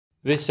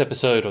This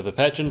episode of the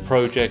Pageant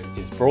Project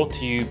is brought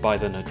to you by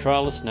the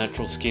Natralus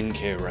Natural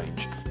Skincare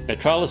range.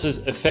 Natralus's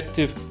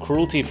effective,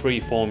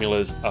 cruelty-free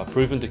formulas are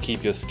proven to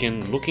keep your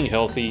skin looking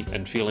healthy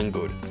and feeling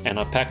good, and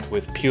are packed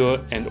with pure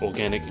and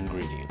organic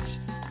ingredients.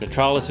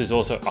 Natralus is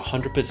also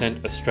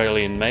 100%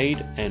 Australian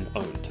made and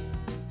owned.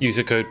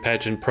 User code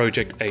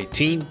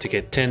PageantProject18 to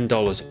get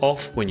 $10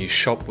 off when you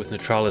shop with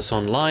Natralus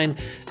online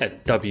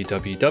at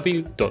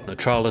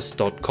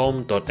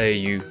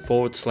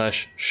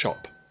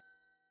www.natralus.com.au/shop.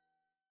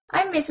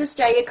 I'm Miss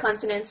Australia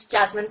Continent's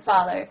Jasmine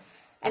Farlow,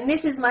 and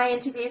this is my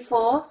interview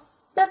for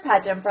the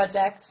Pageant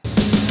Project.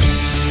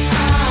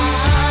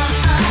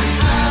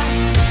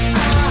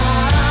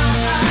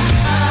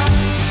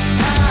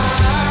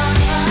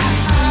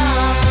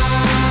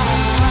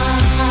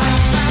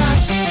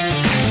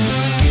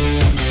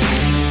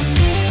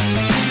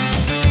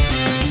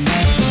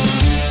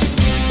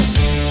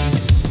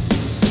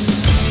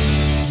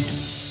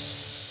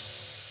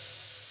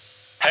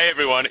 Hey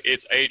everyone,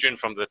 it's Adrian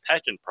from the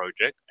Pageant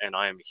Project, and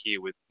I am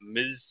here with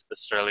Ms.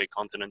 Australia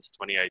Continent's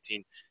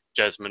 2018,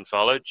 Jasmine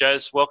Farlow.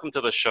 Jazz, welcome to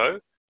the show.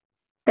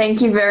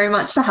 Thank you very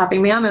much for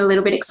having me. I'm a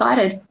little bit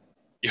excited.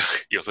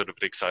 You're a little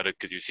bit excited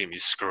because you see me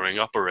screwing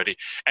up already.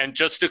 And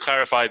just to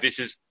clarify, this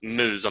is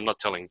Ms. I'm not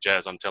telling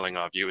Jazz, I'm telling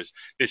our viewers.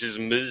 This is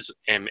Ms.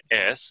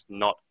 MS,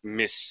 not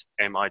Miss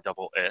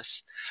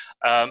MISS.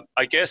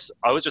 I guess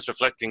I was just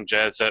reflecting,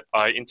 Jazz, that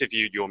I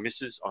interviewed your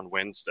missus on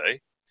Wednesday,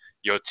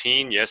 your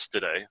teen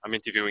yesterday, I'm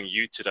interviewing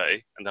you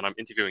today, and then I'm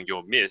interviewing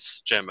your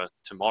miss, Gemma,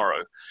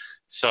 tomorrow.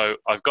 So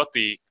I've got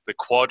the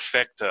quad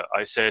factor.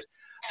 I said,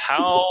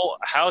 how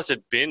has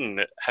it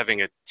been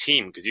having a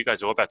team? Because you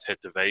guys are all about to head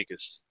to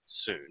Vegas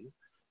soon.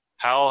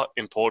 How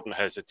important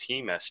has a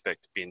team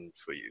aspect been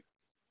for you?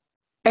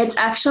 It's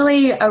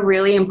actually a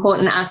really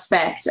important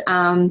aspect.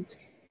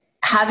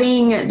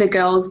 Having the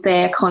girls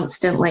there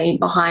constantly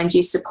behind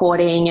you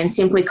supporting and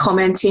simply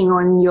commenting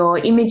on your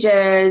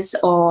images,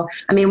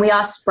 we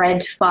are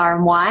spread far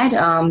and wide.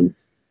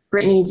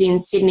 Brittany's in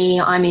Sydney,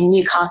 I'm in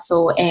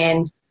Newcastle,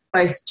 and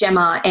both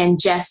Gemma and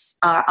Jess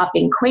are up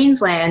in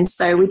Queensland,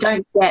 so we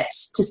don't get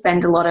to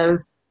spend a lot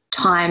of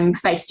time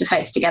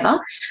face-to-face together,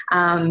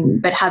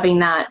 but having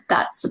that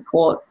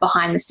support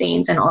behind the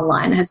scenes and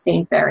online has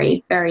been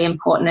very, very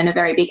important and a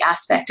very big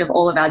aspect of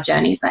all of our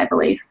journeys, I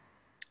believe.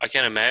 I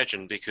can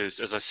imagine because,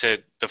 as I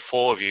said, the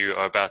four of you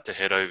are about to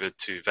head over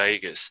to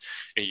Vegas.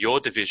 And your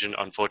division,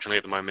 unfortunately,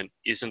 at the moment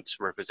isn't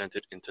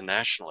represented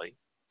internationally,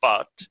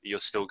 but you're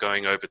still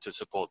going over to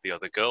support the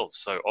other girls.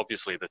 So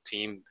obviously the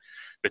team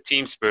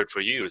spirit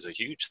for you is a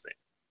huge thing.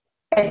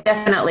 It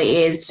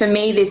definitely is. For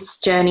me, this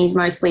journey's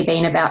mostly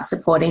been about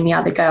supporting the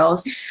other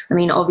girls.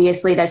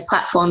 Obviously there's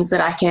platforms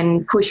that I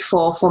can push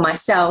for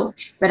myself,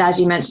 but as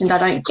you mentioned, I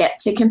don't get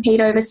to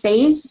compete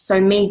overseas. So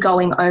me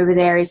going over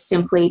there is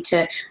simply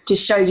to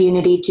show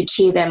unity, to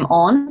cheer them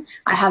on.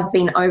 I have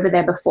been over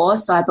there before,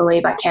 so I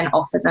believe I can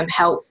offer them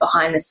help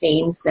behind the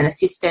scenes and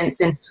assistance.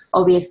 And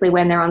obviously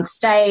when they're on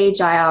stage,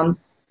 I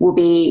will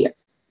be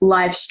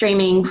live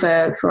streaming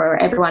for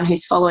everyone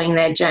who's following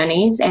their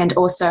journeys, and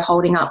also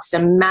holding up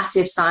some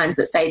massive signs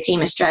that say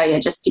Team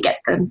Australia just to get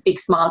the big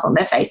smiles on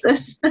their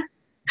faces.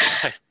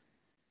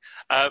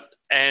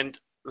 And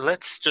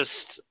let's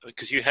just,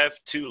 because you have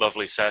two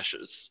lovely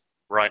sashes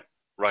right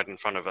in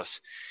front of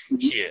us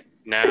here.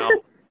 Now,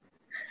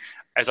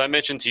 as I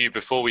mentioned to you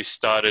before we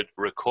started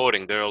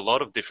recording, there are a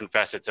lot of different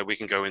facets that we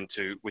can go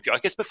into with you. I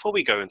guess before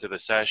we go into the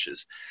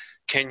sashes,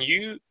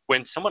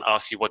 when someone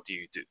asks you, what do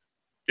you do?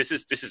 This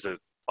is a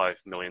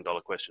 $5 million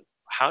question.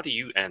 How do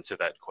you answer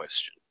that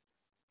question?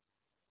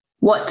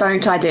 What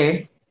don't I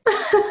do?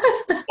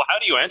 Well, how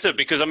do you answer?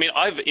 Because,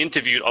 I've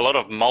interviewed a lot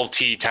of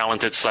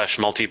multi-talented /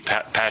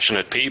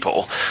 multi-passionate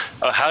people.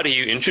 How do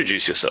you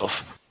introduce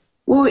yourself?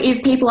 Well,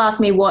 if people ask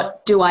me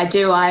what do,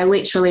 I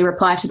literally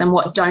reply to them,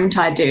 what don't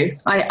I do?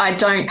 I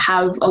don't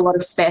have a lot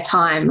of spare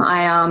time.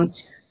 I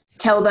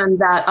tell them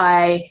that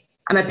I'm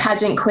a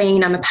pageant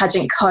queen, I'm a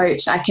pageant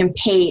coach, I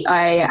compete,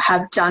 I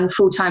have done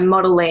full-time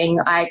modelling,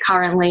 I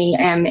currently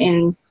am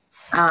in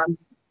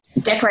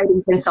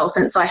decorating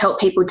consultant, so I help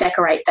people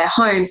decorate their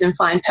homes and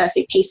find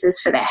perfect pieces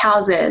for their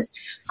houses.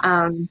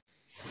 I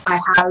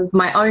have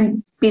my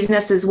own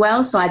business as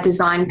well, so I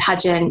design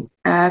pageant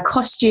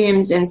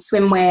costumes and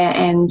swimwear,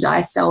 and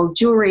I sell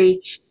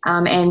jewellery,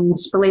 and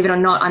believe it or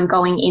not, I'm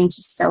going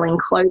into selling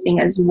clothing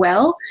as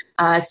well,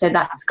 so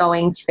that's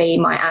going to be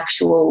my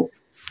actual,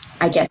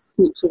 I guess,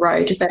 future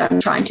road that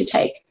I'm trying to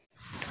take.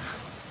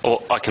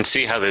 Well, I can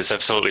see how there's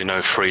absolutely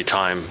no free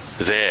time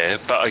there,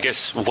 but I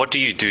guess what do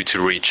you do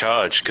to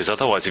recharge? Because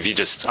otherwise, if you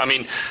just,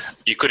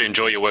 you could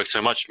enjoy your work so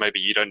much, maybe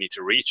you don't need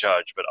to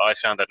recharge, but I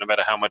found that no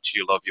matter how much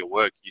you love your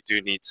work, you do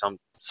need some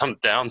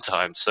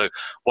downtime. So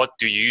what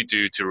do you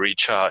do to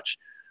recharge?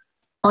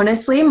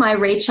 Honestly, my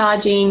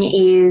recharging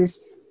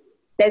is,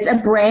 there's a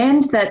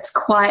brand that's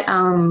quite,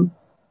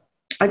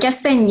 I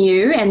guess they're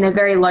new and they're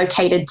very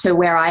located to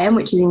where I am,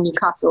 which is in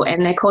Newcastle,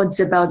 and they're called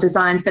Zabel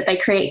Designs, but they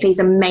create these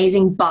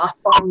amazing bath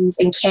bombs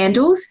and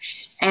candles,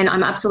 and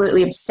I'm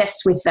absolutely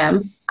obsessed with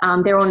them.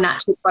 They're all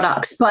natural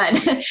products. But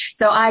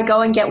so I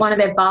go and get one of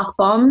their bath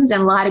bombs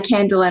and light a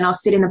candle, and I'll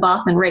sit in the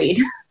bath and read.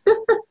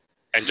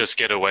 And just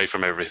get away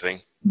from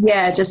everything.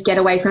 Yeah, just get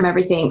away from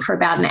everything for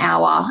about an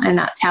hour. And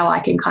that's how I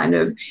can kind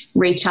of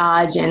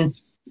recharge, and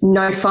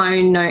no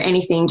phone, no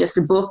anything, just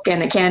a book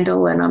and a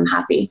candle, and I'm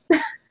happy.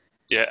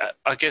 Yeah,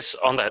 I guess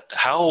on that,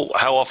 how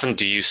often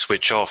do you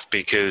switch off?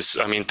 Because,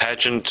 I mean,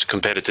 pageant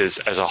competitors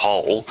as a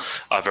whole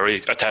are very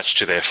attached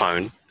to their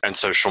phone and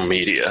social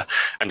media,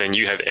 and then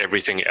you have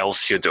everything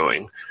else you're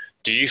doing.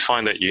 Do you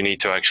find that you need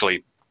to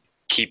actually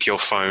keep your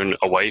phone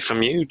away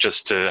from you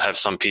just to have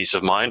some peace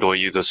of mind, or are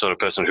you the sort of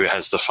person who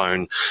has the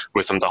phone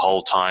with them the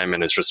whole time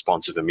and is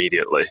responsive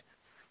immediately?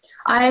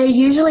 I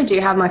usually do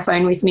have my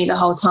phone with me the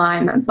whole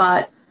time,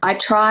 but I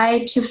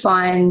try to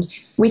find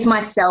with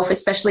myself,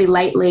 especially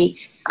lately,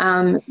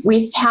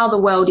 with how the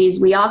world is,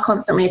 we are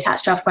constantly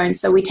attached to our phones,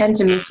 so we tend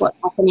to miss what's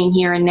happening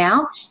here and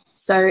now.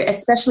 So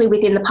especially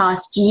within the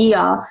past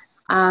year,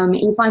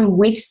 if I'm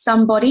with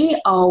somebody,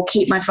 I'll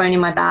keep my phone in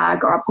my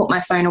bag, or I'll put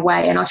my phone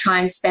away, and I'll try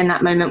and spend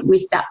that moment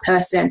with that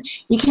person.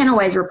 You can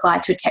always reply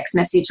to a text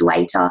message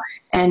later,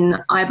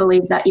 and I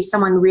believe that if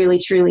someone really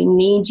truly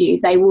needs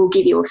you, they will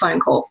give you a phone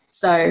call.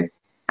 So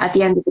at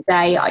the end of the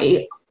day,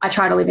 I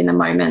try to live in the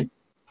moment.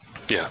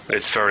 Yeah,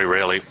 it's very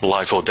rarely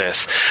life or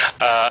death.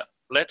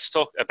 Let's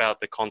talk about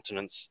the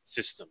continence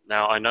system.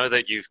 Now, I know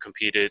that you've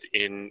competed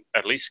in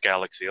at least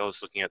Galaxy. I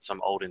was looking at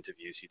some old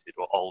interviews you did,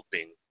 or old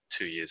being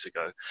 2 years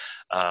ago,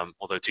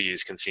 although 2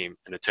 years can seem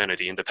an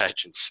eternity in the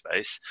pageant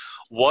space.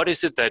 What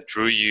is it that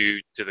drew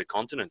you to the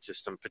continent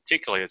system,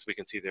 particularly as we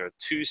can see there are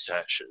two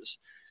sashes,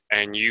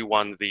 and you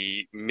won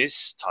the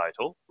Miss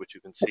title, which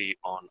you can see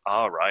on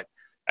our right,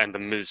 and the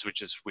Ms,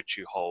 which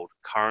you hold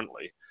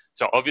currently.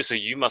 So obviously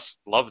you must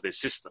love this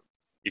system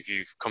if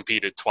you've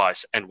competed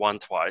twice and won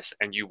twice,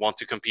 and you want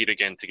to compete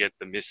again to get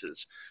the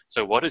misses.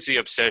 So what is the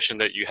obsession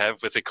that you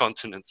have with the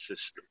continent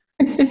system?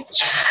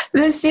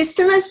 The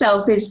system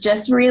itself is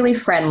just really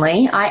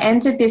friendly. I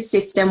entered this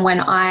system when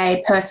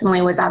I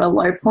personally was at a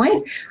low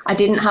point. I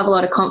didn't have a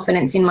lot of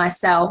confidence in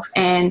myself.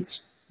 And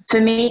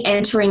for me,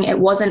 entering, it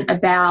wasn't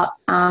about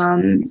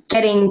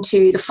getting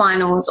to the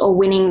finals or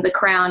winning the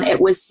crown. It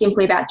was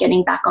simply about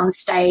getting back on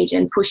stage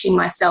and pushing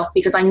myself,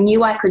 because I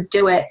knew I could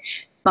do it,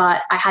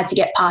 but I had to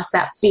get past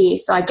that fear.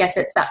 So I guess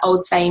it's that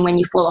old saying, when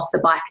you fall off the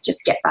bike,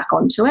 just get back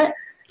onto it.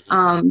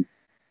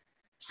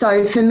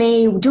 So for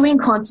me, doing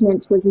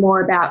continence was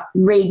more about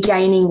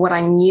regaining what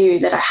I knew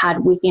that I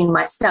had within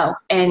myself.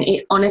 And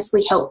it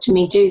honestly helped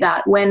me do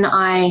that. When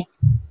I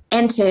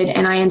entered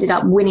and I ended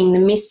up winning the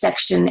Miss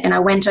section and I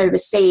went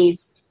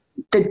overseas,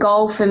 the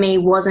goal for me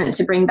wasn't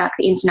to bring back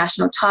the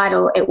international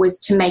title. It was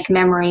to make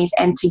memories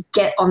and to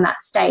get on that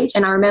stage.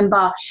 And I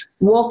remember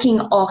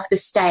walking off the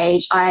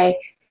stage. I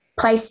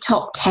placed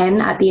top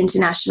 10 at the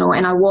international,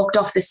 and I walked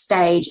off the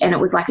stage, and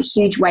it was like a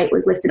huge weight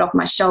was lifted off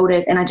my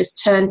shoulders. And I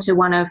just turned to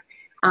one of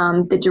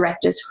the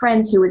director's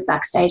friends who was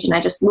backstage, and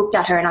I just looked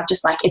at her, and I'm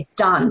just like, it's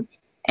done.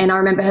 And I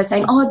remember her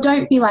saying, oh,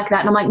 don't be like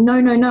that. And I'm like,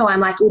 no, no, no. I'm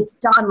like, it's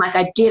done. Like,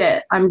 I did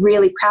it. I'm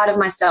really proud of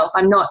myself.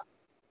 I'm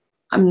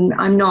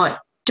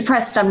not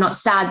depressed. I'm not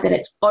sad that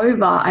it's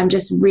over. I'm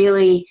just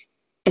really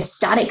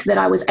ecstatic that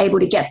I was able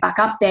to get back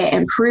up there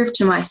and prove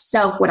to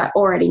myself what I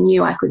already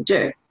knew I could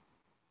do.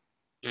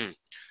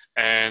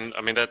 And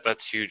I mean,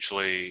 that's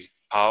hugely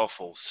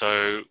powerful.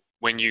 So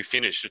when you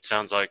finished, it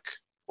sounds like,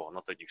 well,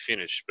 not that you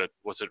finished, but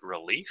was it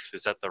relief?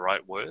 Is that the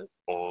right word?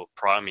 Or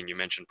pride? I mean, you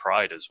mentioned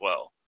pride as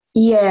well.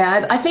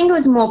 Yeah, I think it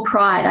was more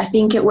pride. I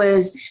think it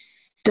was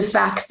the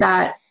fact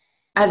that,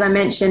 as I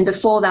mentioned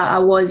before, that I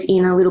was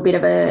in a little bit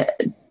of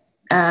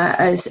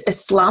a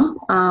slump.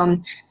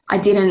 I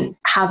didn't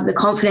have the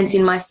confidence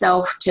in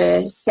myself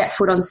to set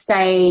foot on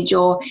stage,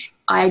 or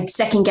I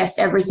second-guessed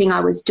everything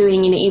I was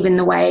doing, in even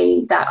the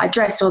way that I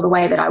dressed or the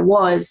way that I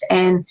was.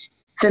 And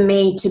for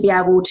me to be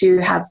able to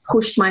have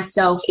pushed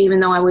myself, even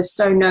though I was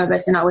so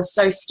nervous and I was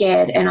so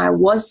scared, and I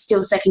was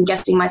still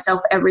second-guessing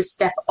myself every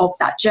step of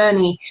that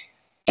journey,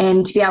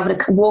 and to be able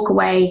to walk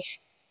away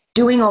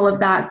doing all of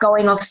that,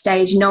 going off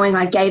stage, knowing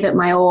I gave it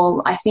my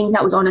all, I think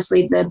that was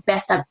honestly the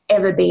best I've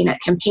ever been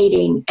at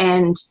competing.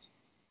 And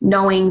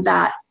knowing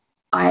that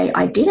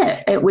I did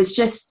it. It was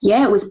just,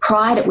 yeah, it was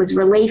pride, it was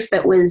relief,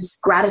 it was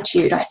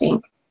gratitude, I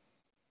think.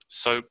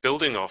 So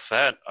building off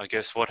that, I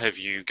guess, what have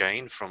you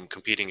gained from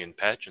competing in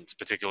pageants,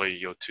 particularly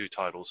your two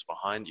titles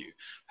behind you?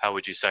 How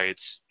would you say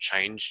it's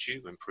changed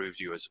you, improved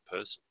you as a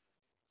person?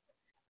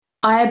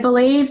 I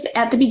believe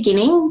at the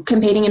beginning,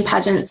 competing in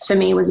pageants for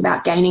me was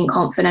about gaining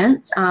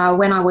confidence.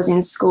 When I was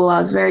in school, I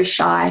was very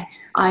shy.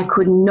 I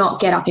could not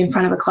get up in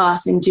front of a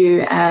class and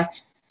do a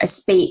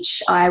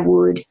speech. I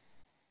would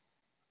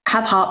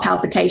have heart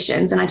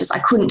palpitations, and I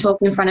couldn't talk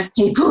in front of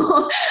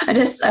people.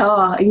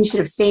 You should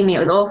have seen me. It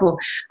was awful.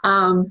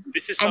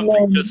 This is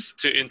something, just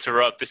to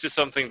interrupt, this is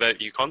something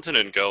that you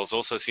continent girls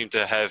also seem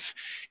to have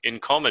in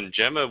common.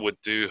 Gemma would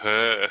do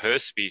her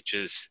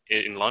speeches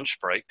in lunch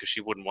break because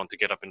she wouldn't want to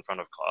get up in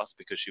front of class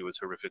because she was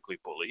horrifically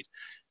bullied.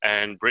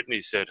 And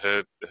Brittany said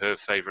her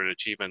favorite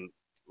achievement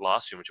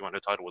last year when she won her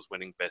title was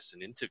winning Best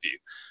in Interview.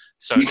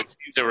 So it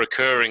seems a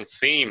recurring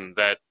theme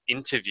that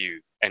interview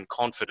and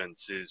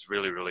confidence is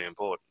really, really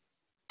important.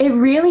 It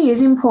really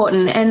is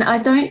important. And I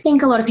don't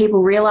think a lot of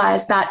people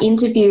realize that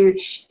interview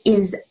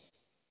is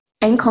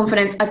and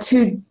confidence are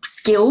two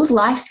skills,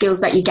 life skills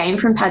that you gain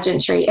from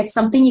pageantry. It's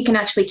something you can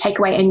actually take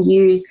away and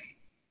use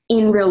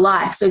in real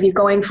life. So if you're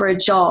going for a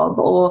job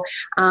or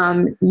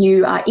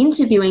you are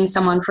interviewing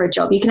someone for a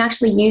job, you can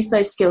actually use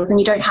those skills and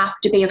you don't have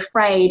to be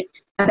afraid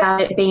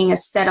about it being a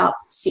set up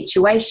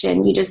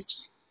situation. You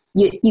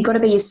got to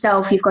be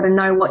yourself. You've got to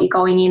know what you're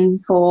going in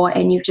for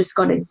and you've just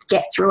got to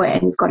get through it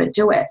and you've got to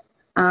do it.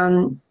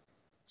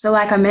 So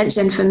like I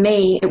mentioned, for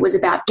me, it was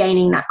about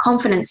gaining that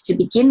confidence to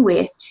begin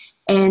with.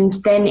 And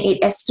then it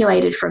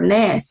escalated from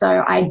there.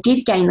 So I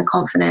did gain the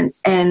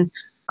confidence and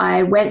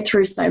I went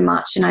through so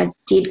much and I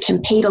did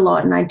compete a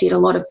lot and I did a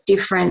lot of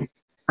different,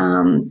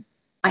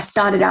 I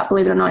started out,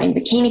 believe it or not, in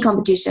bikini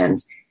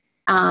competitions.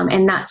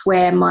 And that's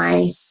where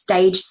my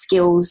stage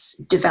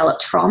skills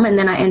developed from. And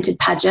then I entered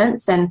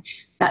pageants and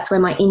that's where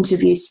my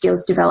interview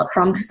skills developed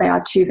from because they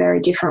are two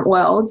very different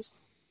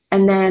worlds.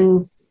 And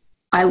then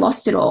I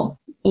lost it all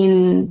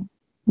in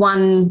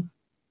one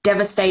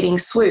devastating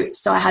swoop.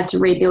 So I had to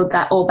rebuild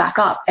that all back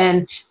up.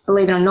 And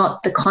believe it or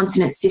not, the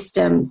continent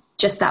system,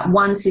 just that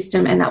one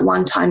system and that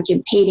one time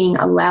competing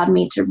allowed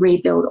me to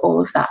rebuild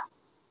all of that.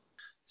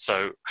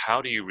 So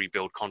how do you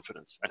rebuild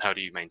confidence and how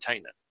do you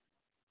maintain it?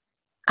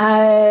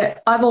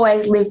 I've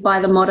always lived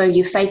by the motto,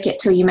 you fake it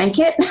till you make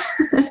it.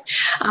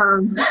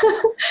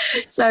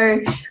 So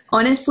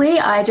honestly,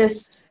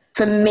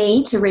 for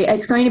me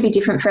it's going to be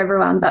different for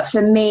everyone, but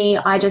for me,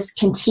 I just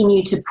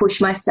continue to push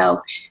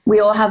myself. We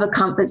all have a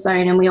comfort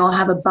zone and we all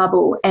have a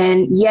bubble.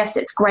 And yes,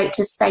 it's great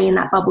to stay in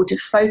that bubble to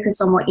focus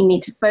on what you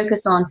need to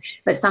focus on,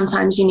 but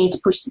sometimes you need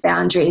to push the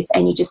boundaries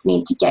and you just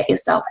need to get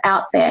yourself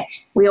out there.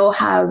 We all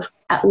have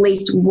at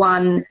least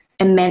one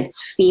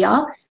immense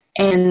fear.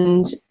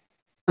 And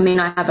I mean,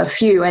 I have a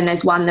few, and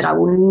there's one that I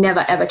will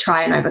never, ever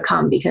try and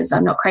overcome because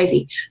I'm not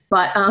crazy.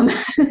 But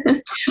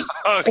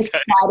okay.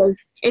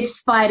 It's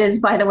spiders,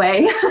 by the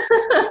way.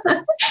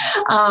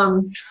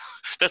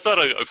 That's not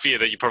a fear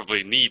that you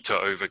probably need to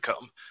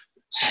overcome.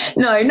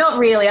 No, not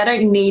really. I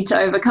don't need to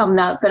overcome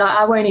that, but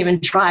I won't even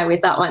try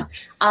with that one.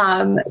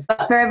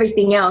 But for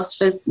everything else,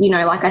 for,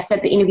 like I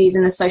said, the interviews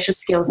and the social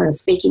skills and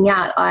speaking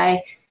out,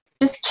 I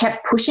just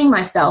kept pushing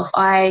myself.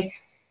 I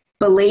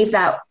believe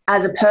that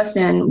as a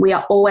person, we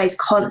are always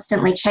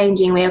constantly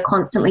changing, we are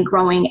constantly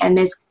growing, and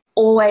there's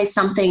always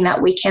something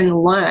that we can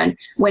learn.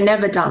 We're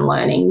never done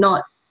learning,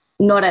 not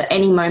at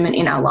any moment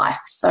in our life.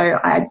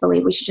 So I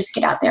believe we should just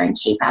get out there and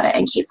keep at it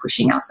and keep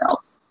pushing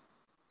ourselves.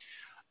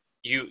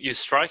 You're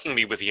striking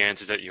me with the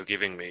answers that you're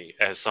giving me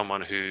as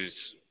someone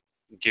who's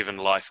given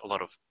life a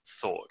lot of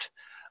thought.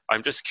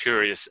 I'm just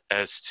curious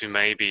as to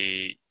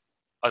maybe,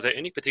 are there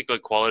any particular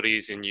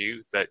qualities in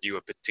you that you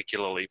are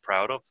particularly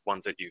proud of,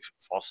 ones that you've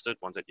fostered,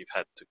 ones that you've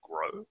had to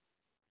grow?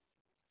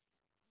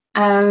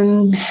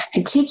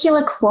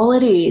 Particular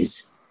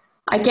qualities,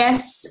 I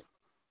guess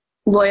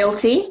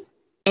loyalty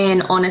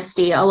and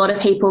honesty. A lot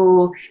of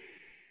people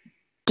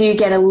do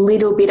get a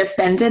little bit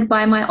offended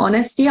by my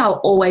honesty. I'll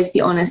always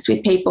be honest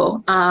with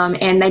people,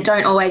 and they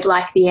don't always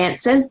like the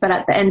answers, but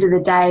at the end of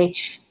the day,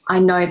 I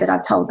know that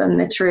I've told them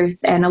the truth.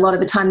 And a lot of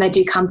the time they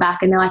do come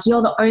back and they're like,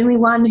 you're the only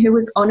one who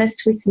was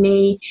honest with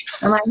me.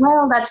 I'm like,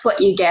 well, that's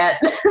what you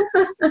get.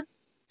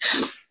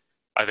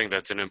 I think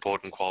that's an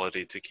important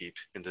quality to keep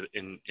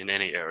in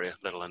any area,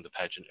 let alone the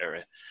pageant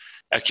area.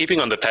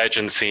 Keeping on the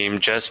pageant theme,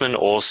 Jasmine,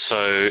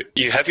 also,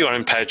 you have your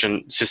own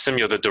pageant system.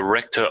 You're the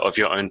director of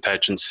your own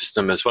pageant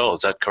system as well.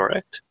 Is that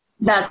correct?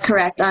 That's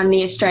correct. I'm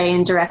the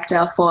Australian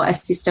director for a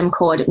system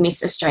called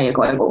Miss Australia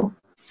Global.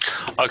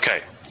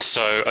 Okay.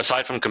 So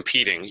aside from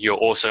competing, you're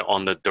also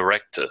on the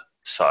director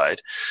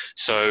side.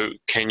 So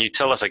can you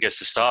tell us, I guess,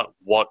 to start,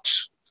 what,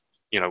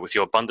 with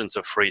your abundance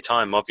of free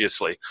time,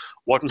 obviously,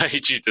 what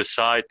made you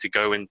decide to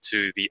go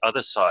into the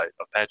other side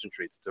of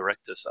pageantry, the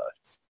director side?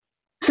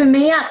 For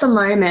me at the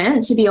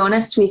moment, to be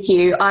honest with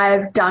you,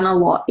 I've done a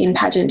lot in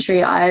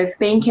pageantry. I've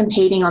been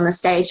competing on the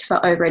stage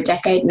for over a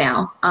decade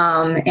now,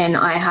 and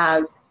I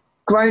have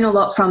grown a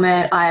lot from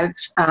it. I've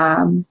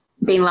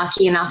been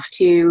lucky enough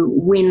to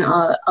win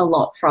a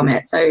lot from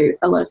it, so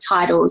a lot of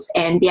titles,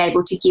 and be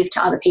able to give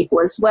to other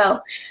people as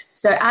well.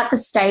 So at the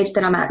stage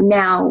that I'm at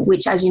now,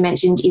 which as you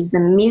mentioned is the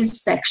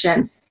Ms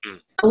section,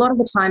 a lot of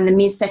the time the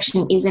Ms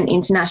section isn't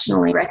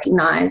internationally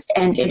recognised,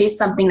 and it is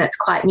something that's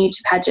quite new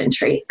to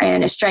pageantry,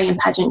 and Australian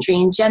pageantry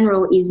in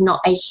general is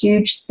not a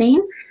huge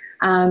scene.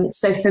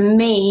 So for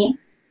me,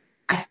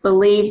 I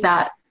believe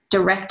that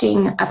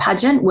directing a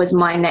pageant was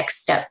my next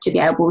step to be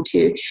able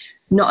to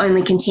not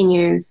only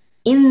continue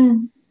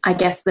in, I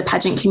guess, the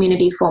pageant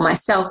community for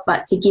myself,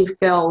 but to give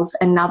girls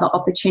another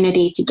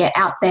opportunity to get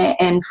out there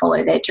and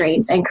follow their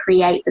dreams and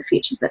create the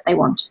futures that they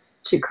want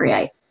to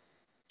create.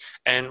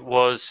 And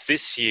was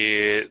this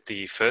year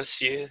the first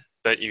year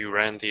that you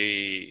ran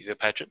the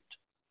pageant?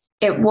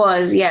 It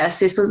was, yes.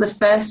 This was the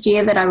first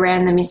year that I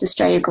ran the Miss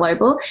Australia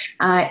Global.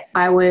 I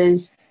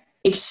was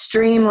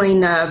extremely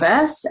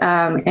nervous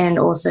and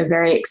also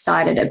very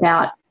excited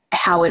about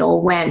how it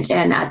all went.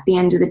 And at the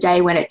end of the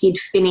day, when it did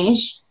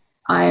finish,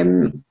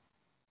 I'm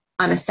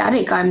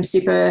ecstatic. I'm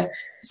super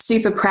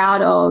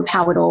proud of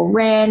how it all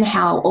ran,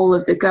 how all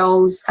of the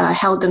girls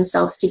held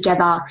themselves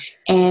together,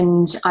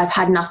 and I've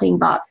had nothing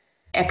but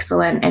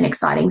excellent and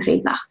exciting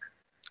feedback.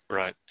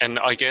 Right. And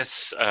I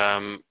guess,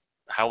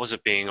 how was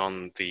it being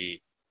on the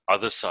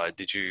other side?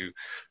 Did you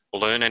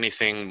learn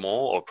anything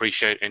more or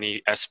appreciate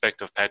any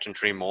aspect of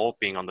pageantry more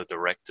being on the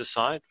director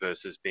side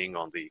versus being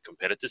on the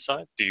competitor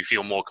side? Do you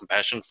feel more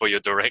compassion for your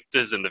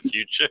directors in the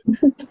future?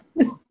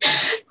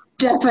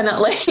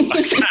 Definitely.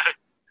 Okay.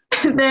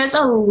 There's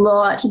a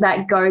lot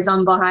that goes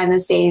on behind the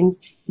scenes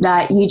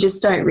that you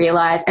just don't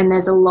realize, and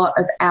there's a lot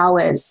of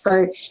hours.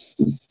 So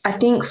I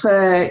think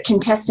for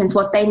contestants,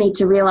 what they need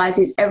to realize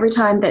is every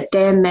time that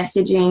they're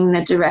messaging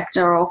the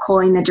director or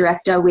calling the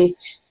director with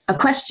a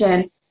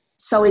question,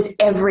 so is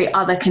every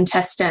other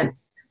contestant.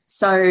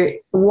 So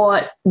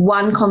what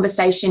one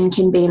conversation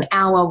can be an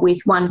hour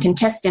with one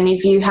contestant.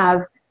 If you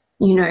have,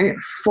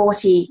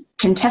 40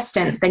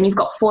 contestants, then you've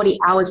got 40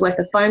 hours worth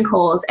of phone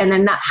calls, and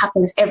then that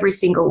happens every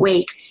single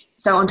week.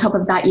 So on top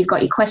of that, you've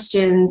got your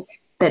questions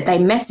that they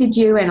message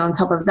you, and on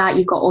top of that,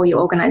 you've got all your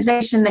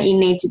organisation that you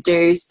need to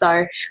do.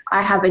 So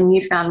I have a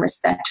newfound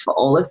respect for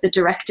all of the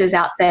directors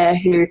out there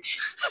who,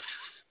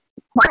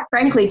 quite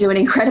frankly, do an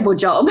incredible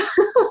job.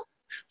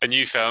 And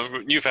you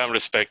found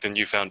respect and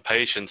you found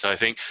patience, I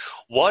think.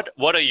 What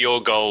are your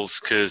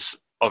goals? Because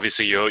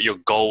obviously you're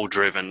goal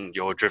driven,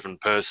 you're a driven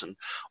person.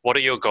 What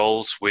are your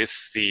goals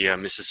with the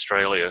Miss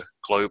Australia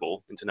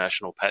Global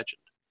International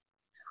Pageant?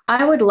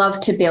 I would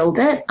love to build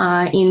it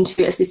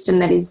into a system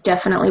that is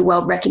definitely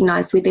well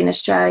recognised within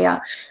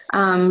Australia.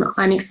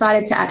 I'm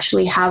excited to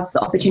actually have the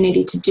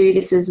opportunity to do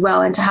this as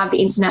well, and to have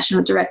the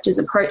international directors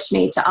approach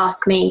me to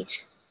ask me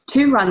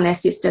to run their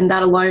system.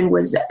 That alone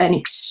was an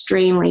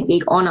extremely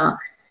big honour.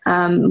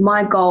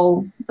 My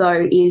goal,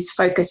 though, is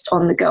focused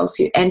on the girls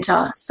who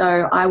enter.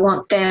 So I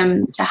want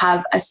them to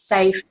have a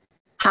safe,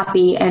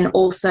 happy, and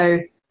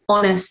also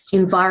honest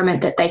environment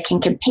that they can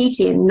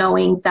compete in,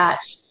 knowing that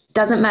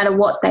doesn't matter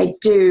what they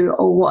do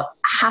or what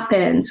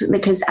happens,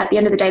 because at the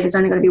end of the day, there's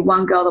only going to be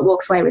one girl that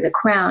walks away with a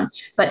crown,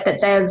 but that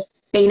they've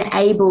been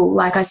able,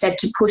 like I said,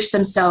 to push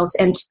themselves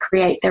and to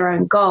create their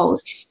own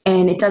goals.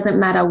 And it doesn't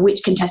matter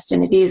which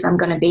contestant it is, I'm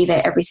going to be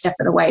there every step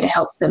of the way to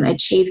help them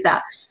achieve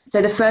that.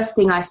 So the first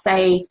thing I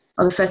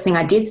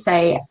did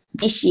say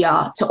this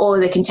year to all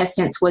of the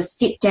contestants was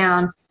sit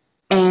down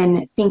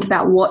and think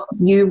about what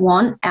you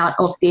want out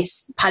of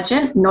this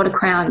pageant, not a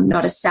crown,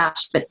 not a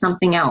sash, but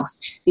something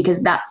else,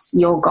 because that's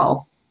your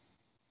goal.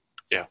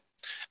 Yeah.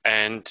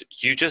 And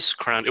you just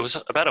crowned, it was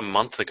about a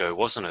month ago,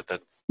 wasn't it,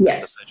 that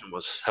Yes. the pageant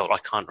was held? I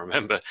can't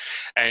remember.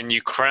 And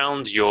you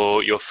crowned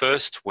your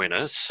first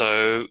winner.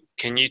 So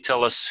can you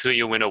tell us who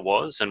your winner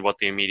was and what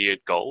the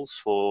immediate goals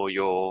for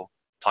your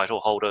title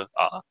holder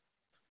are?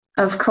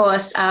 Of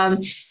course.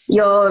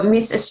 Your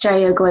Miss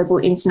Australia Global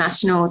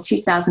International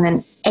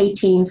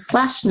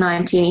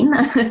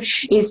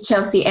 2018/19 is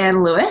Chelsea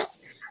Ann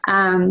Lewis.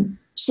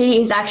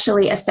 She is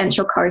actually a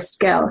Central Coast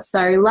girl.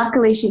 So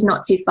luckily she's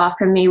not too far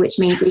from me, which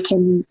means we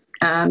can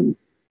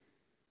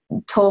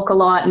talk a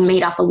lot and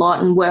meet up a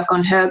lot and work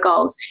on her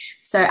goals.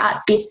 So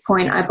at this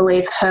point, I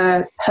believe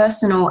her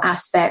personal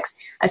aspects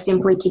are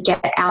simply to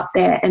get out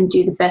there and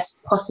do the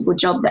best possible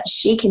job that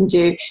she can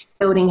do,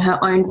 building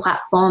her own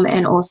platform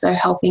and also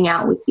helping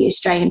out with the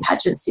Australian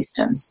pageant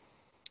systems.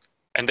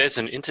 And there's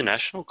an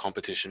international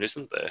competition,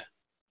 isn't there?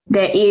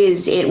 There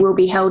is. It will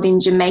be held in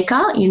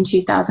Jamaica in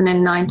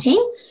 2019.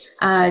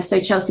 So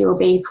Chelsea will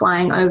be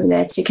flying over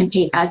there to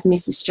compete as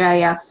Miss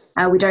Australia.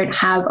 We don't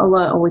have a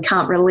lot, or we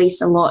can't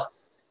release a lot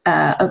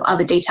of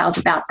other details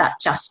about that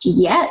just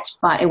yet,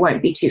 but it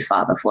won't be too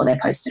far before they're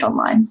posted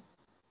online.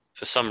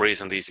 For some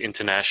reason, these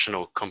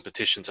international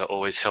competitions are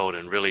always held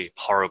in really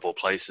horrible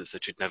places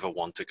that you'd never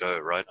want to go,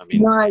 right? I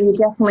mean, no, you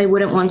definitely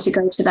wouldn't want to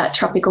go to that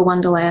tropical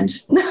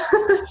wonderland.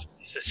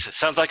 it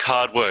sounds like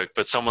hard work,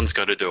 but someone's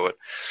got to do it.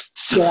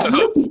 So, Yeah.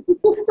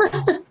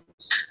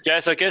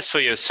 Jazz, I guess for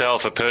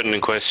yourself, a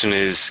pertinent question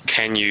is,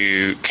 can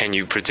you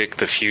predict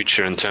the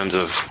future in terms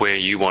of where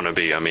you want to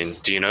be? I mean,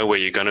 do you know where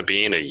you're going to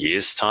be in a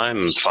year's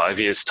time, 5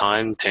 years'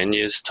 time, 10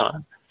 years'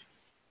 time?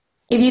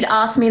 If you'd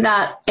asked me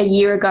that a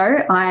year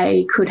ago,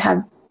 I could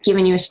have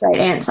given you a straight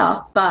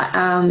answer. But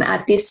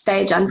at this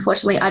stage,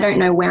 unfortunately, I don't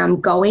know where I'm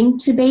going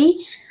to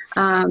be.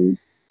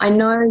 I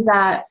know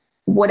that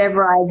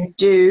whatever I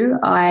do,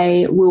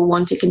 I will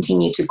want to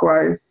continue to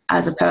grow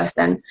as a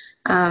person.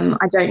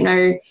 I don't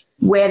know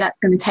where that's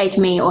going to take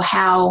me or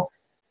how,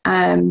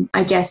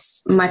 I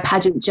guess, my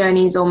pageant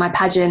journeys or my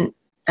pageant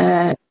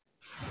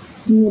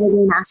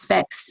community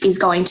aspects is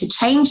going to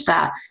change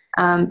that.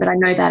 But I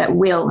know that it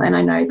will, and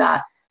I know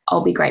that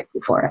I'll be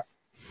grateful for it.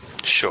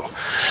 Sure.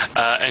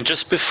 And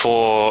just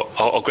before,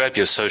 I'll grab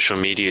your social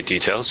media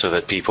details so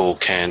that people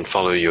can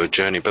follow your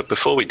journey. But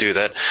before we do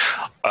that,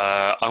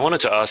 I wanted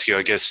to ask you,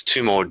 I guess,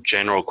 two more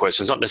general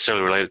questions, not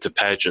necessarily related to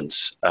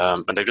pageants,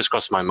 and they've just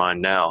crossed my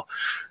mind now.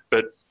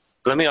 But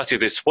Let me ask you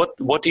this.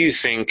 What do you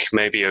think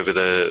maybe over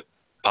the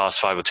past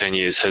 5 or 10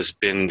 years has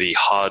been the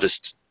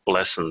hardest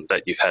lesson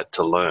that you've had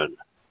to learn,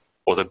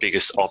 or the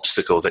biggest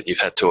obstacle that you've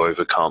had to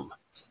overcome?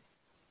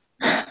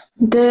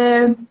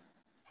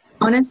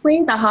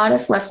 Honestly, the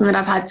hardest lesson that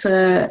I've had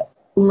to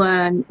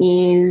learn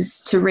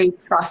is to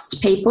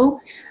trust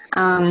people.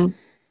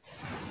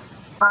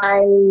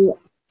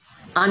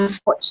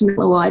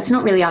 Unfortunately, well, it's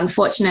not really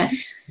unfortunate,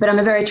 but I'm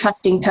a very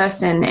trusting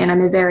person, and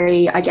I'm a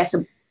very, I guess,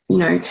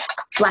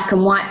 black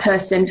and white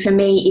person. For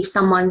me, if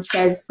someone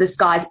says the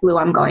sky's blue,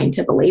 I'm going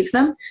to believe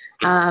them.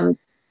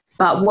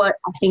 But what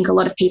I think a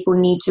lot of people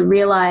need to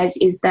realize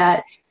is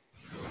that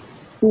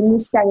in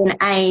this day and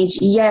age,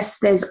 yes,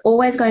 there's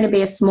always going to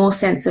be a small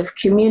sense of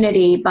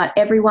community, but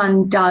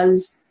everyone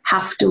does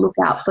have to look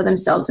out for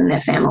themselves and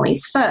their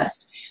families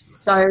first.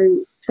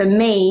 So for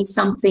me,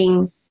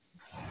 something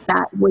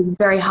that was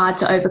very hard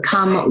to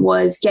overcome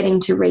was getting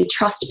to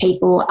trust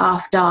people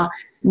after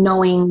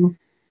knowing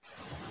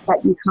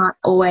that you can't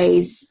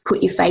always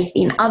put your faith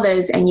in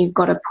others, and you've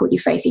got to put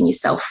your faith in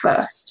yourself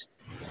first.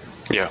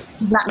 Yeah.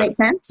 Does that make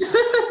sense?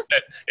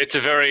 It's a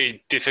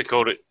very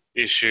difficult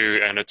issue,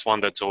 and it's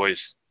one that's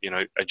always,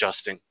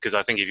 adjusting, because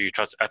I think if you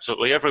trust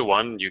absolutely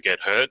everyone, you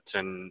get hurt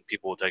and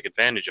people will take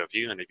advantage of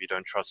you. And if you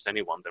don't trust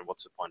anyone, then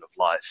what's the point of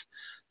life?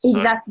 So,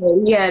 exactly.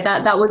 Yeah,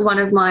 that was one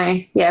of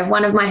my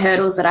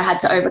hurdles that I had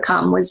to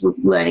overcome, was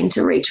learning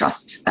to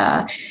trust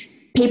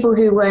people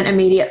who weren't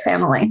immediate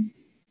family.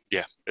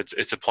 yeah,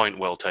 it's a point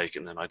well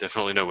taken, and I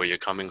definitely know where you're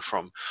coming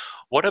from.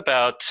 What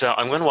about,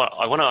 I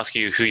want to ask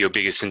you who your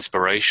biggest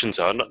inspirations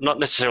are, not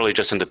necessarily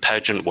just in the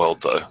pageant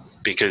world though,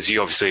 because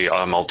you obviously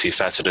are a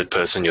multifaceted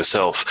person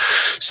yourself.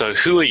 So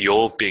who are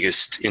your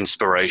biggest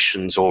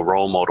inspirations or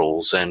role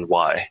models, and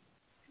why?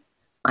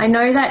 I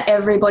know that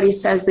everybody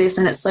says this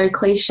and it's so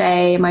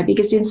cliche. My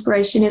biggest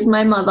inspiration is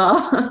my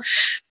mother,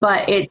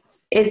 but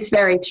it's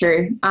very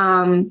true.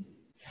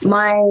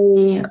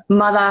 My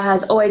mother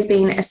has always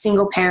been a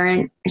single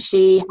parent.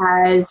 She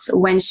has,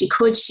 when she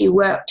could, she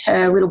worked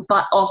her little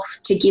butt off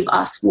to give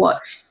us what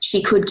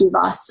she could give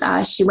us.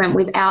 She went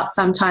without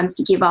sometimes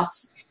to give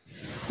us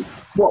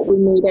what we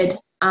needed,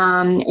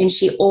 and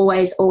she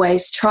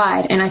always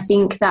tried. And I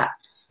think that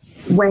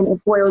when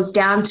it boils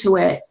down to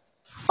it,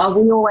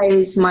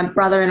 my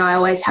brother and I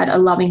always had a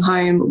loving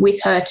home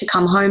with her to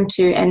come home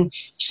to, and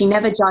she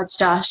never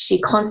judged us. She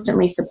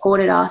constantly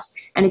supported us,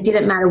 and it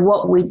didn't matter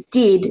what we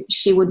did,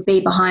 she would be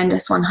behind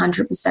us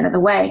 100% of the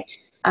way.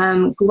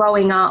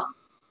 Growing up,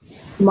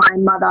 my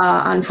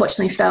mother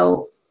unfortunately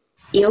fell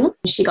ill.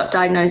 She got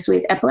diagnosed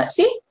with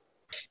epilepsy.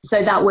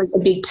 So that was a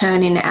big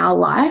turn in our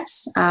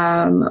lives.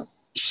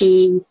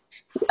 She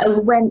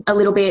went a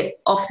little bit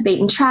off the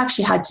beaten track.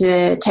 She had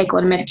to take a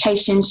lot of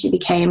medication. She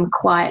became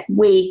quite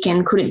weak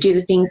and couldn't do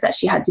the things that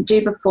she had to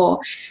do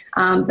before.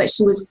 But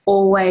she was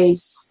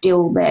always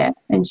still there,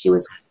 and she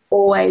was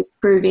always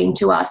proving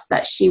to us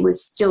that she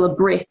was still a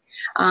brick,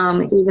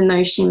 even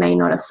though she may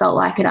not have felt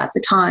like it at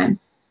the time.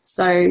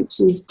 So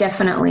she's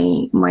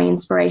definitely my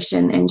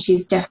inspiration, and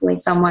she's definitely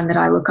someone that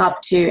I look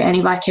up to. And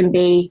if I can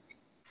be,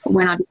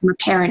 when I become a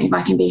parent, if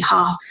I can be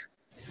half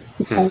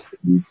the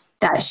person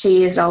that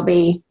she is, I'll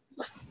be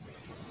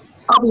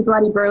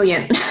bloody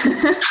brilliant.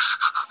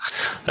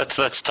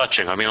 That's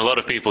touching. I mean, a lot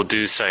of people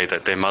do say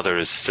that their mother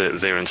is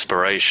their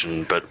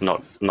inspiration, but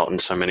not in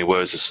so many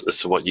words as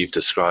to what you've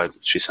described.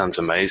 She sounds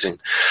amazing.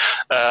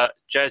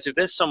 Jazz, if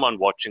there's someone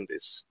watching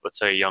this, let's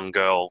say a young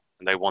girl,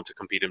 and they want to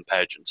compete in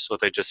pageants, or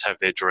they just have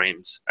their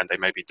dreams and they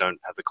maybe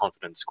don't have the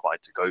confidence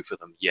quite to go for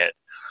them yet,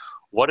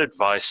 what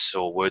advice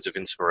or words of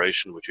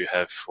inspiration would you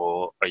have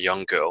for a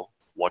young girl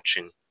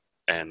watching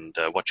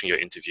your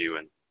interview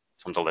and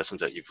from the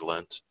lessons that you've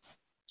learned?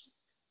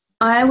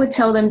 I would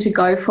tell them to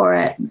go for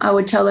it. I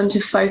would tell them to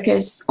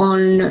focus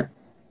on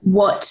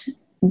what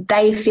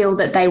they feel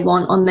that they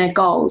want, on their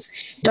goals.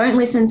 Don't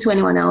listen to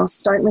anyone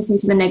else. Don't listen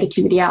to the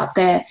negativity out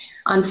there.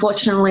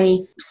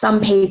 Unfortunately, some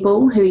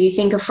people who you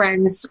think are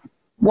friends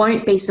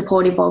won't be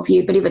supportive of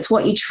you, but if it's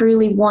what you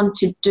truly want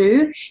to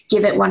do,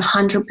 give it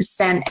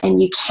 100%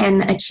 and you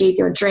can achieve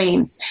your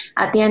dreams.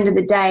 At the end of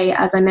the day,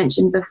 as I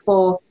mentioned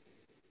before,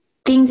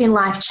 things in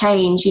life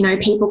change.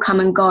 People come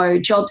and go,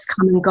 jobs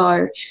come and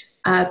go.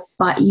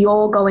 But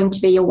you're going to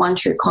be your one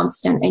true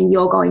constant, and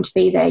you're going to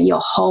be there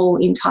your whole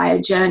entire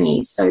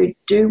journey. So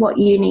do what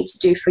you need to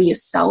do for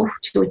yourself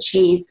to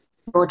achieve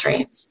your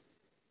dreams.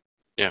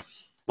 Yeah,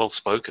 well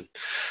spoken.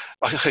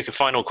 A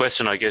final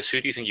question, I guess.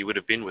 Who do you think you would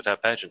have been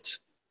without pageants?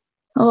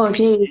 Oh,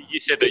 gee. You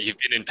said that you've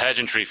been in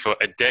pageantry for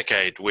a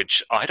decade,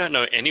 which I don't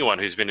know anyone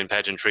who's been in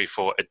pageantry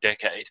for a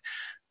decade.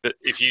 But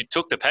if you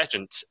took the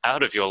pageants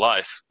out of your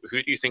life,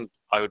 who do you think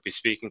I would be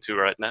speaking to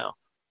right now?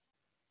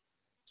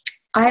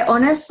 I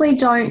honestly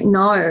don't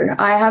know.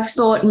 I have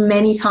thought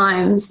many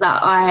times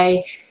that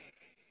I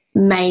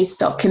may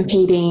stop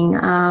competing,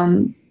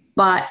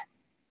 but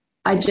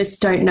I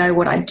just don't know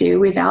what I'd do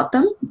without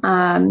them.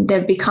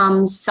 They've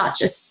become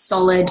such a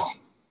solid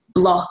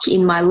block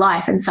in my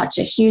life and such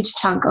a huge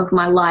chunk of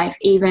my life,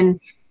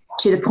 even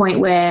to the point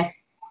where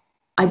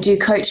I do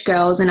coach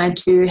girls and I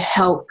do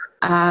help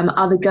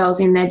other girls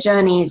in their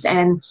journeys,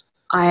 and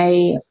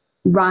I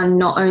run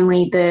not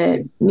only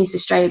the Miss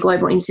Australia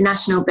Global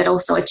International but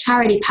also a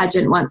charity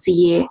pageant once a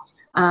year,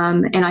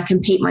 and I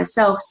compete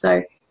myself.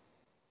 So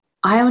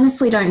I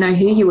honestly don't know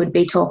who you would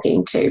be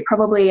talking to.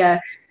 Probably a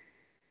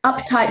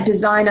uptight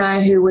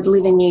designer who would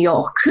live in New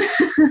York.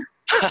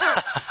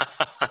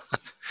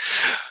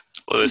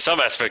 Well, there's some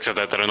aspects of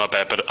that are not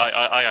bad, but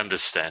I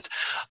understand.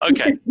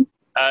 Okay.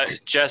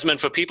 Jasmine,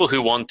 for people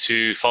who want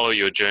to follow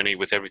your journey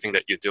with everything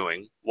that you're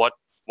doing, what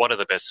are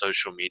the best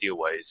social media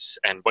ways?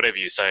 And whatever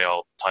you say,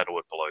 I'll title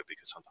it below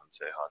because sometimes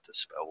they're hard to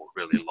spell or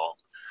really long.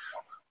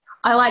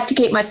 I like to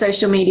keep my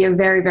social media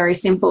very, very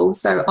simple.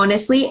 So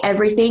honestly,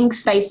 everything,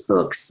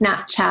 Facebook,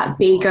 Snapchat,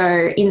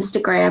 Bigo,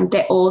 Instagram,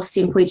 they're all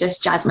simply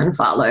just Jasmine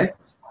Farlow.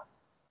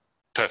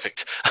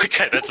 Perfect.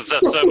 Okay, that's so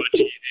much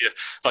easier.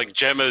 Like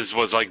Gemma's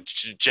was like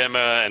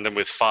Gemma and then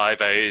with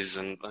 5 A's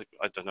and like,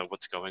 I don't know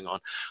what's going on.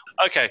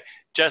 Okay,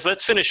 Jazz,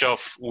 let's finish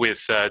off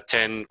with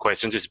 10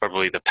 questions. This is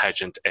probably the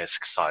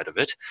pageant-esque side of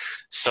it.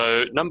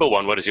 So number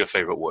 1, what is your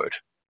favorite word?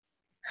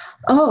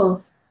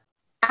 Oh,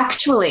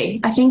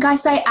 actually. I think I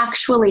say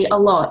actually a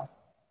lot.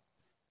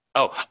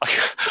 Oh, I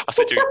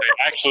thought you were saying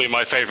actually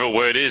my favorite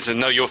word is, and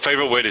no, your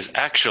favorite word is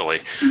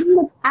actually.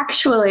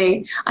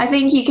 Actually. I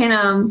think you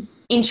can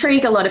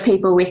intrigue a lot of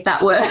people with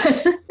that word.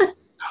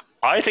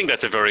 I think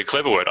that's a very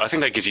clever word. I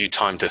think that gives you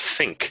time to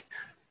think.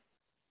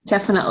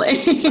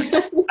 Definitely.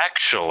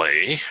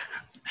 Actually.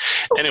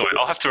 Anyway,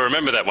 I'll have to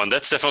remember that one.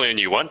 That's definitely a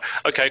new one.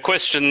 Okay,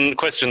 question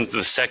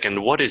the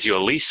second. What is your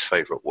least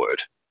favorite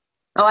word?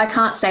 Oh, I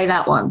can't say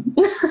that one.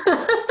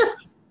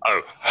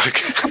 Oh,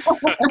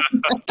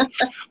 okay.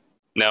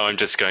 Now I'm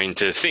just going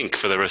to think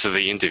for the rest of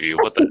the interview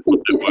what that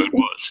word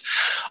was.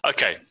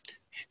 Okay.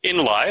 In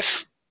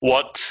life,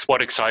 what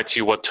excites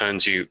you? What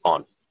turns you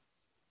on?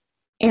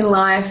 In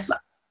life,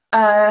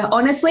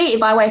 honestly,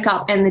 if I wake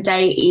up and the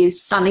day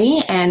is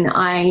sunny and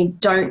I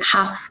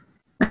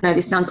know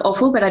this sounds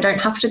awful, but I don't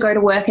have to go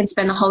to work and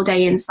spend the whole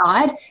day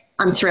inside,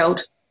 I'm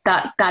thrilled.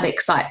 That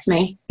excites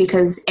me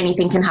because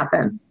anything can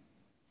happen.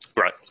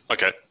 Right.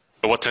 Okay.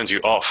 But what turns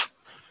you off?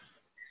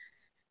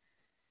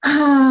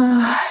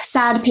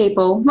 Sad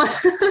people.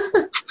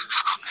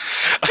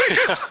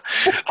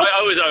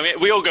 I mean,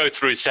 we all go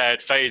through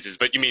sad phases,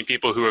 but you mean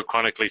people who are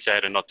chronically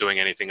sad and not doing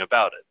anything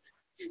about it?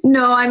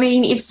 No, I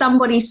mean, if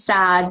somebody's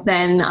sad,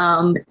 then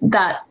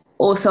that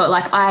also,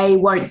 like, I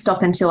won't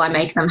stop until I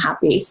make them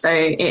happy. So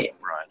it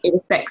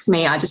affects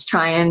me. I just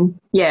try and,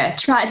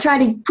 try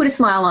to put a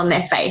smile on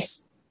their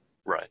face.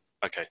 Right.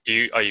 Okay.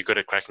 Are you good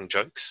at cracking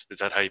jokes? Is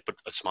that how you put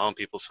a smile on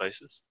people's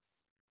faces?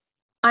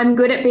 I'm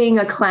good at being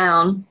a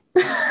clown.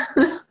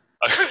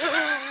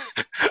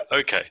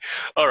 Okay.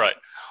 All right.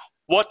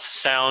 What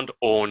sound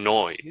or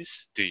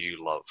noise do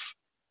you love?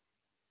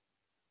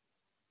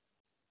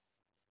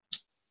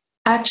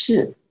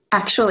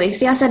 Actually,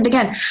 see, I said it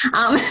again.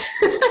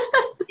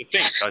 You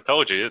think? I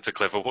told you, it's a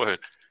clever word.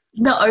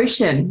 The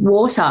ocean,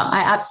 water.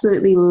 I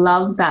absolutely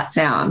love that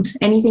sound.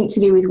 Anything to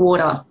do with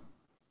water.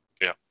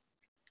 Yeah.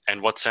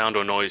 And what sound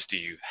or noise do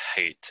you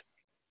hate?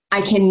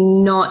 I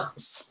cannot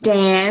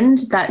stand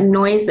that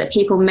noise that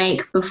people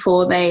make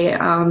before they,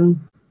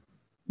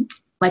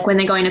 like when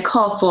they're going to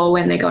cough or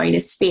when they're going to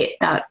spit,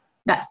 that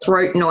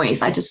throat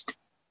noise. I just,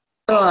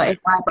 it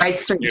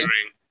vibrates through me.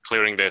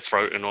 Clearing their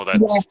throat and all that.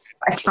 Yes,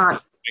 I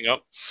can't.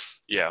 Up.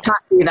 Yeah.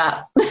 Can't do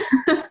that.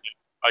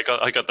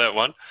 I got that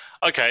one.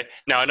 Okay.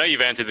 Now, I know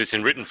you've answered this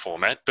in written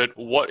format, but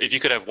what if you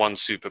could have one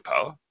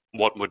superpower,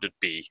 what would it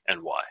be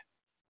and why?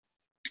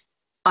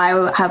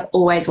 I have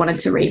always wanted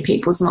to read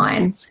people's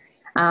minds.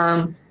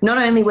 Not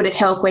only would it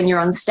help when you're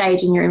on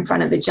stage and you're in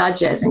front of the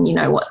judges and you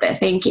know what they're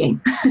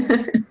thinking,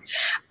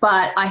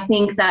 but I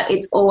think that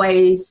it's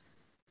always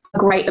a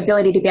great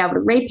ability to be able to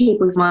read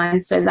people's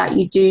minds so that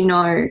you do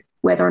know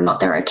whether or not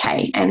they're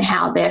okay and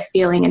how they're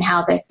feeling and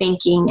how they're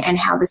thinking and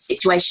how the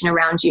situation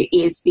around you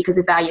is, because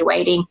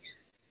evaluating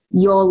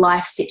your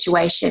life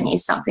situation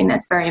is something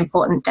that's very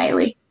important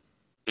daily.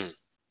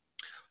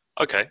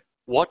 Okay.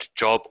 What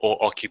job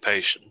or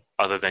occupation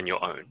other than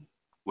your own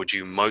would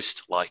you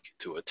most like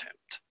to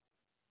attempt?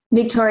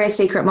 Victoria's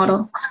Secret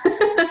model.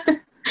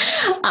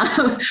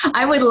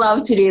 I would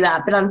love to do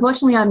that, but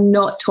unfortunately I'm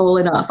not tall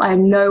enough.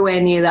 I'm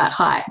nowhere near that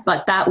height,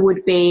 but that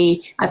would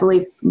be, I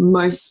believe,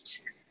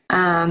 most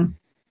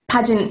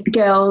pageant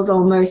girls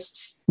or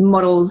most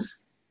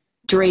models'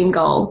 dream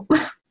goal.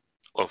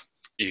 Well,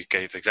 you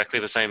gave exactly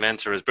the same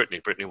answer as Brittany.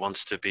 Brittany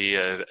wants to be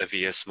a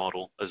VS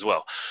model as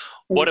well.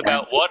 What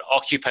about what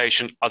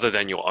occupation other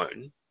than your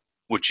own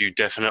would you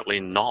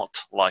definitely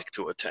not like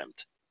to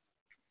attempt?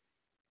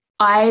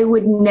 I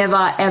would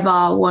never,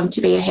 ever want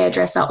to be a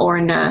hairdresser or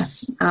a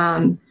nurse.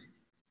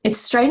 It's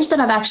strange that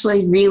I've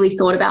actually really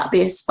thought about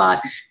this,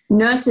 but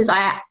nurses,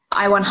 I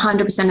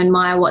 100%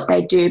 admire what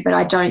they do, but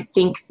I don't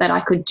think that I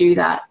could do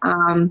that.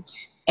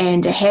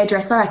 And a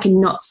hairdresser, I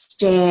cannot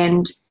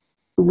stand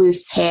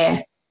loose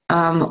hair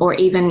or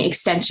even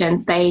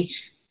extensions. They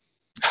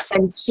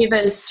send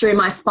shivers through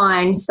my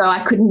spine, so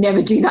I could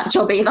never do that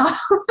job either.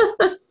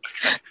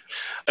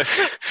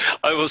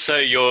 I will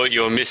say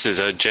your missus,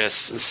 Jess,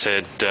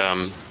 said,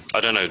 I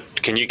don't know,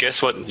 can you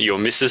guess what your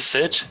missus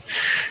said?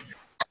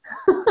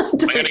 I'm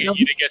going to get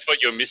you to guess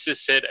what your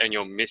missus said and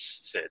your miss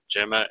said,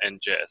 Gemma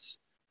and Jess.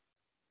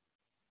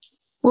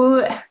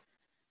 Well,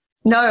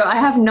 no, I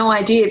have no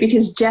idea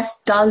because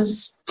Jess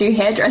does do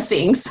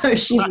hairdressing, so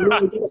she's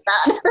really good at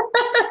that.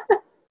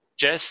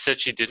 Jess said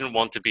she didn't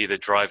want to be the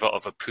driver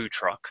of a poo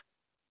truck.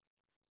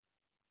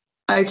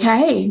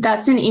 Okay,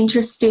 that's an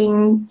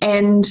interesting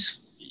and...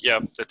 Yeah,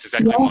 that's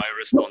exactly my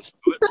response to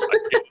it. I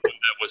didn't know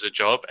that was a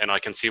job, and I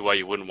can see why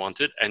you wouldn't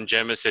want it. And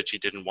Gemma said she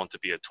didn't want to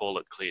be a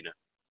toilet cleaner.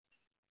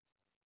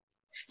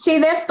 See,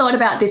 they've thought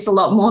about this a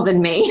lot more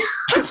than me.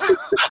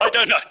 I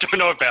don't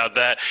know about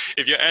that.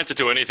 If your answer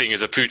to anything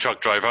is a poo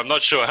truck driver, I'm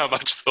not sure how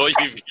much thought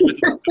you've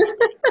given.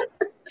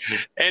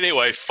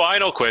 Anyway,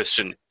 final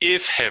question.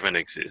 If heaven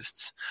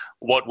exists,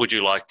 what would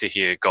you like to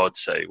hear God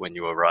say when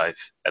you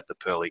arrive at the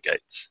pearly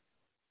gates?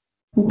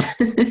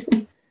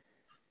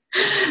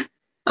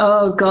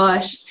 Oh,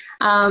 gosh.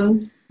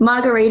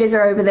 Margaritas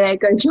are over there.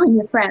 Go join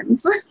your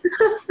friends.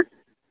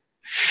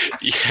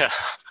 Yeah.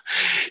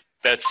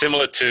 That's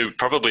similar to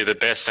probably the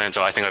best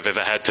answer I think I've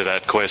ever had to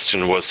that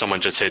question was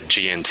someone just said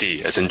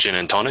GNT, as in gin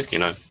and tonic, you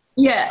know.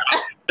 Yeah.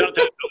 Down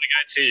to the pearly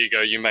gates. Here you go.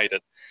 You made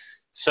it.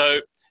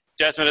 So,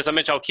 Jasmine, as I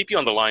mentioned, I'll keep you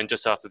on the line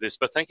just after this,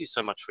 but thank you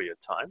so much for your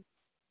time.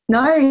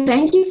 No,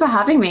 thank you for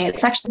having me.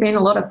 It's actually been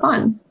a lot of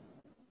fun.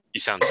 You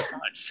sound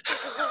surprised.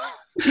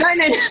 No.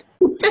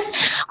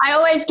 I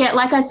always get,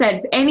 like I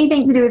said,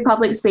 anything to do with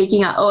public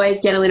speaking, I always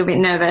get a little bit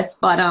nervous,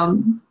 but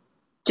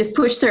just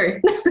push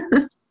through.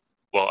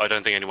 Well, I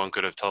don't think anyone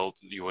could have told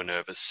you were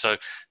nervous. So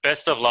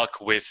best of luck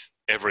with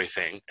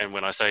everything. And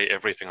when I say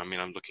everything, I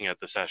mean I'm looking at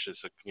the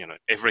sashes, you know,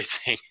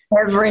 everything.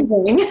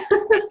 Everything.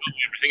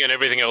 Everything and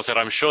everything else that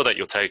I'm sure that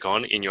you'll take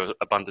on in your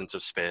abundance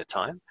of spare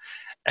time.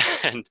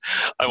 And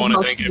I want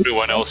to thank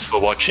everyone else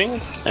for watching,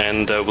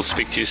 and we'll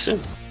speak to you soon.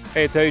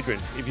 Hey, it's Adrian.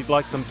 If you'd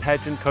like some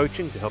pageant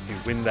coaching to help you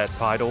win that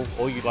title,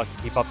 or you'd like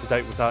to keep up to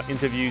date with our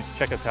interviews,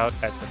 check us out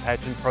at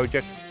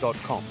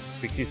thepageantproject.com.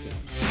 Speak to you soon.